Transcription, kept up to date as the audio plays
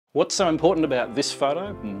What's so important about this photo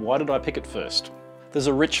and why did I pick it first? There's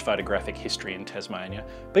a rich photographic history in Tasmania.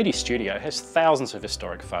 Beattie Studio has thousands of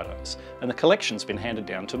historic photos and the collection's been handed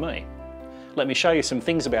down to me. Let me show you some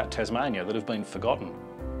things about Tasmania that have been forgotten.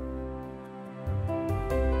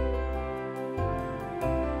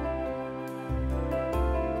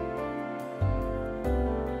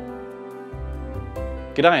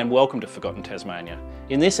 G'day and welcome to Forgotten Tasmania.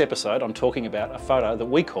 In this episode I'm talking about a photo that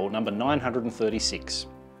we call number 936.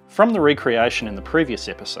 From the recreation in the previous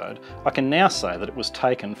episode, I can now say that it was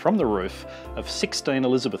taken from the roof of 16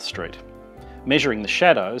 Elizabeth Street. Measuring the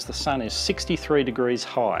shadows, the sun is 63 degrees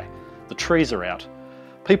high, the trees are out,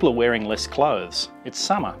 people are wearing less clothes, it's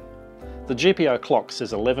summer. The GPO clock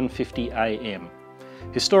says 11:50 AM.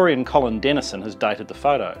 Historian Colin Dennison has dated the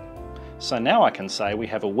photo. So now I can say we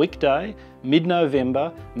have a weekday,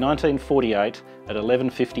 mid-November 1948 at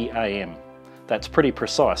 11:50 AM. That's pretty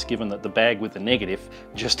precise given that the bag with the negative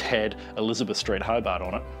just had Elizabeth Street, Hobart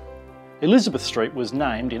on it. Elizabeth Street was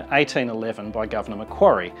named in 1811 by Governor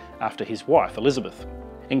Macquarie after his wife Elizabeth.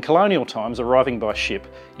 In colonial times, arriving by ship,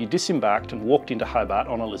 you disembarked and walked into Hobart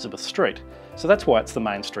on Elizabeth Street, so that's why it's the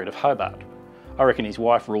main street of Hobart. I reckon his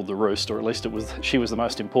wife ruled the roost, or at least she was the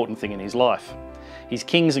most important thing in his life. His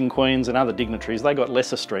kings and queens and other dignitaries, they got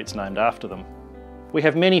lesser streets named after them. We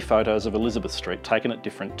have many photos of Elizabeth Street taken at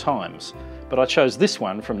different times, but I chose this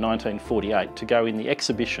one from 1948 to go in the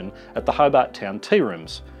exhibition at the Hobart Town Tea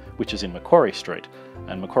Rooms, which is in Macquarie Street,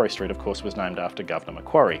 and Macquarie Street of course was named after Governor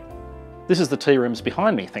Macquarie. This is the tea rooms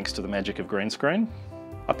behind me thanks to the magic of green screen.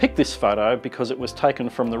 I picked this photo because it was taken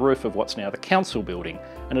from the roof of what's now the council building,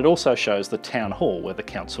 and it also shows the town hall where the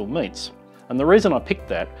council meets. And the reason I picked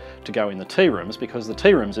that to go in the tea rooms because the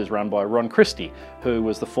tea rooms is run by Ron Christie, who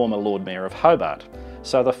was the former Lord Mayor of Hobart.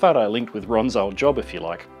 So the photo linked with Ron's old job, if you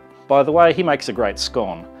like. By the way, he makes a great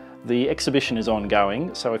scone. The exhibition is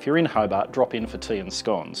ongoing, so if you're in Hobart, drop in for tea and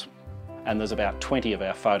scones. And there's about 20 of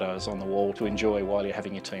our photos on the wall to enjoy while you're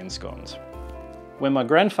having your tea and scones. When my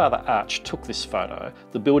grandfather Arch took this photo,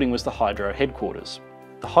 the building was the hydro headquarters.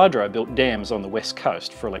 The hydro built dams on the west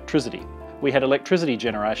coast for electricity. We had electricity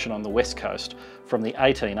generation on the west coast from the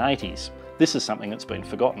 1880s. This is something that's been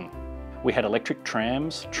forgotten. We had electric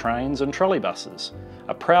trams, trains and trolley buses.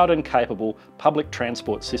 A proud and capable public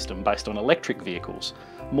transport system based on electric vehicles,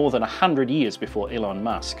 more than 100 years before Elon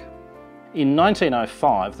Musk. In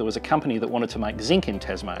 1905, there was a company that wanted to make zinc in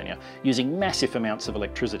Tasmania using massive amounts of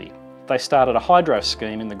electricity. They started a hydro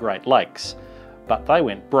scheme in the Great Lakes, but they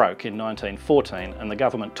went broke in 1914 and the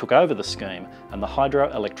government took over the scheme and the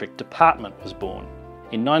Hydroelectric Department was born.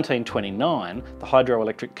 In 1929, the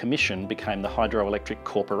Hydroelectric Commission became the Hydroelectric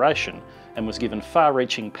Corporation and was given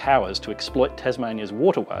far-reaching powers to exploit Tasmania's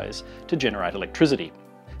waterways to generate electricity.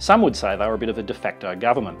 Some would say they were a bit of a de facto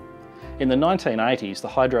government. In the 1980s, the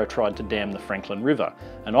Hydro tried to dam the Franklin River,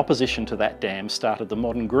 and opposition to that dam started the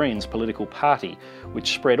Modern Greens political party,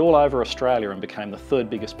 which spread all over Australia and became the third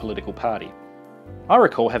biggest political party. I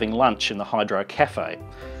recall having lunch in the Hydro Cafe,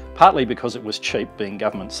 partly because it was cheap, being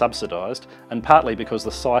government subsidised, and partly because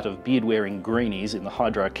the sight of beard-wearing greenies in the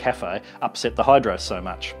Hydro Cafe upset the Hydro so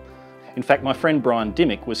much. In fact, my friend Brian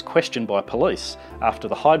Dimmick was questioned by police after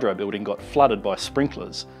the Hydro building got flooded by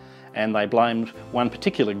sprinklers, and they blamed one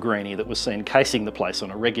particular greenie that was seen casing the place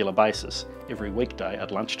on a regular basis every weekday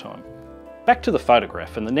at lunchtime. Back to the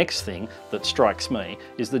photograph, and the next thing that strikes me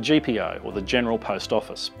is the GPO, or the General Post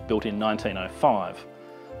Office, built in 1905.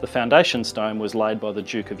 The foundation stone was laid by the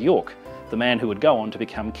Duke of York, the man who would go on to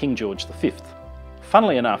become King George V.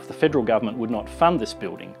 Funnily enough, the federal government would not fund this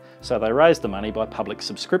building, so they raised the money by public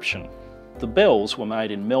subscription. The bells were made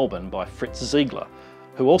in Melbourne by Fritz Ziegler,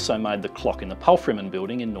 who also made the clock in the Palfreyman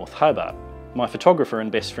building in North Hobart. My photographer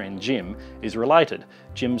and best friend Jim is related.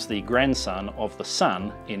 Jim's the grandson of the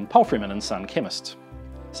son in Palfreyman and Son Chemists.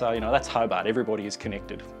 So, that's Hobart, everybody is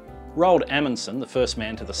connected. Roald Amundsen, the first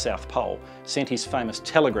man to the South Pole, sent his famous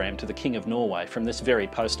telegram to the King of Norway from this very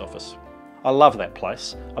post office. I love that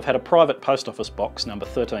place. I've had a private post office box, number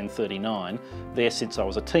 1339, there since I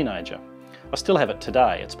was a teenager. I still have it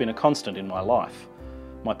today, it's been a constant in my life.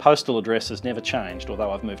 My postal address has never changed,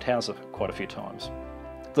 although I've moved house quite a few times.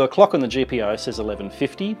 The clock on the GPO says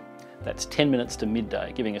 11:50, that's 10 minutes to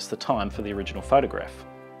midday, giving us the time for the original photograph.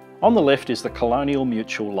 On the left is the Colonial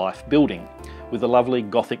Mutual Life building, with the lovely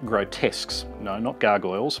Gothic grotesques, no, not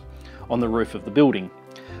gargoyles, on the roof of the building.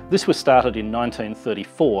 This was started in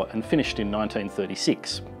 1934 and finished in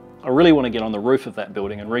 1936. I really want to get on the roof of that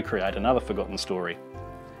building and recreate another forgotten story.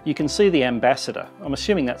 You can see the Ambassador, I'm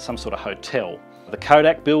assuming that's some sort of hotel, the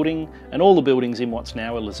Kodak building, and all the buildings in what's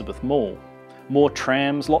now Elizabeth Mall. More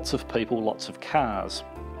trams, lots of people, lots of cars.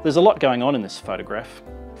 There's a lot going on in this photograph.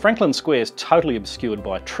 Franklin Square is totally obscured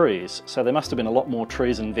by trees, so there must have been a lot more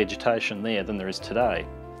trees and vegetation there than there is today.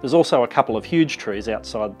 There's also a couple of huge trees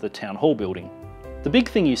outside the Town Hall building. The big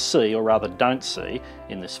thing you see, or rather don't see,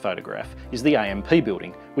 in this photograph is the AMP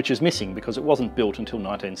building, which is missing because it wasn't built until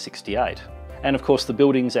 1968. And of course the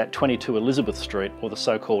buildings at 22 Elizabeth Street, or the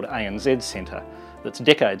so-called ANZ Centre, that's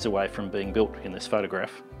decades away from being built in this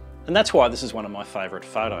photograph. And that's why this is one of my favourite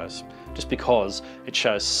photos, just because it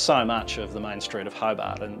shows so much of the main street of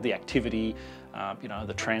Hobart and the activity, you know,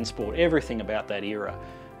 the transport, everything about that era.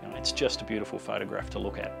 You know, it's just a beautiful photograph to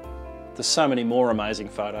look at. There's so many more amazing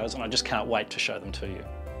photos and I just can't wait to show them to you.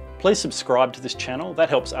 Please subscribe to this channel, that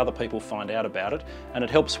helps other people find out about it, and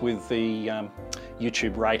it helps with the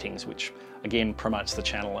YouTube ratings, which again promotes the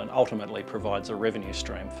channel and ultimately provides a revenue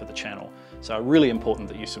stream for the channel. So really important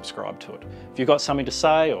that you subscribe to it. If you've got something to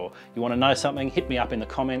say or you want to know something, hit me up in the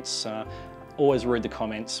comments. Always read the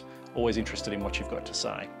comments, always interested in what you've got to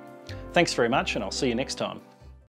say. Thanks very much and I'll see you next time.